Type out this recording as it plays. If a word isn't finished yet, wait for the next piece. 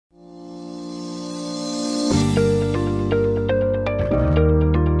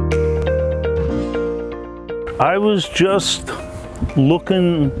I was just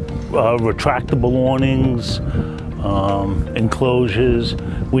looking, retractable awnings, enclosures.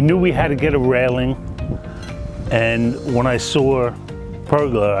 We knew we had to get a railing, and when I saw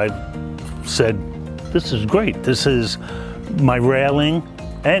Pergola, I said, this is great. This is my railing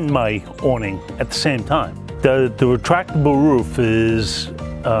and my awning at the same time. The retractable roof is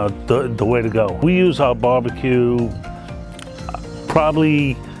the way to go. We use our barbecue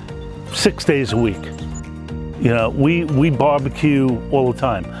probably 6 days a week. You know, we barbecue all the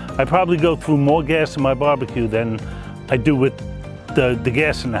time. I probably go through more gas in my barbecue than I do with the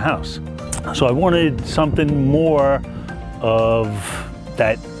gas in the house. So I wanted something more of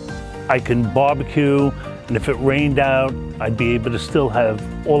that I can barbecue, and if it rained out, I'd be able to still have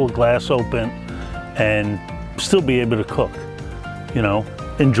all the glass open and still be able to cook, you know,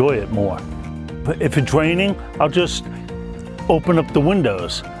 enjoy it more. If it's raining, I'll just open up the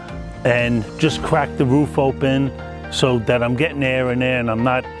windows and just crack the roof open so that I'm getting air in there and I'm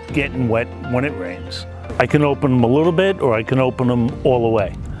not getting wet when it rains. I can open them a little bit, or I can open them all the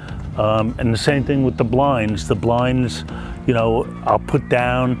way. And the same thing with the blinds. The blinds, you know, I'll put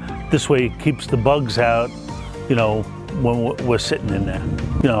down, this way it keeps the bugs out, you know, when we're sitting in there.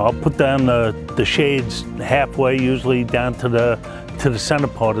 You know, I'll put down the shades halfway, usually down to the center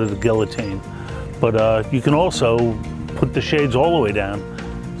part of the guillotine. But you can also put the shades all the way down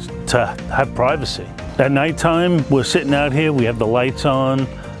to have privacy. At nighttime, we're sitting out here, we have the lights on.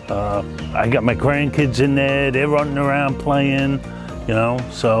 I got my grandkids in there, they're running around playing, you know,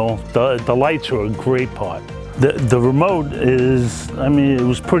 so the lights are a great part. The remote is, I mean, it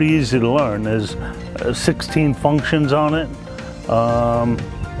was pretty easy to learn. There's 16 functions on it,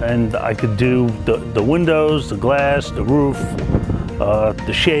 and I could do the windows, the glass, the roof,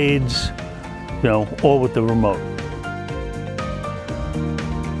 the shades, you know, all with the remote.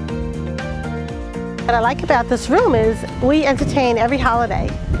 What I like about this room is we entertain every holiday,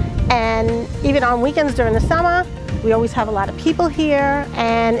 and even on weekends during the summer, we always have a lot of people here,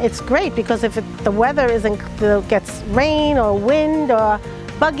 and it's great because if the weather gets rain or wind or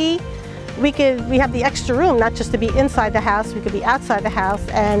buggy, we have the extra room, not just to be inside the house, we could be outside the house,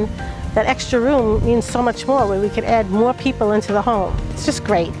 and that extra room means so much more, where we could add more people into the home. It's just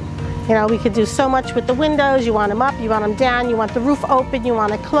great. You know, we could do so much with the windows. You want them up, you want them down, you want the roof open, you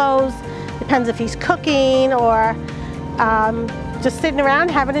want it closed. Depends if he's cooking or just sitting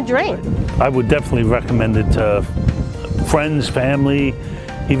around having a drink. I would definitely recommend it to friends, family,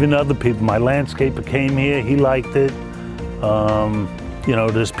 even other people. My landscaper came here, he liked it. You know,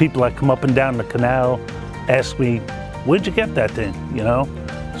 there's people that come up and down the canal, ask me, where'd you get that thing, you know?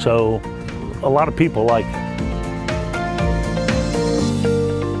 So a lot of people like it.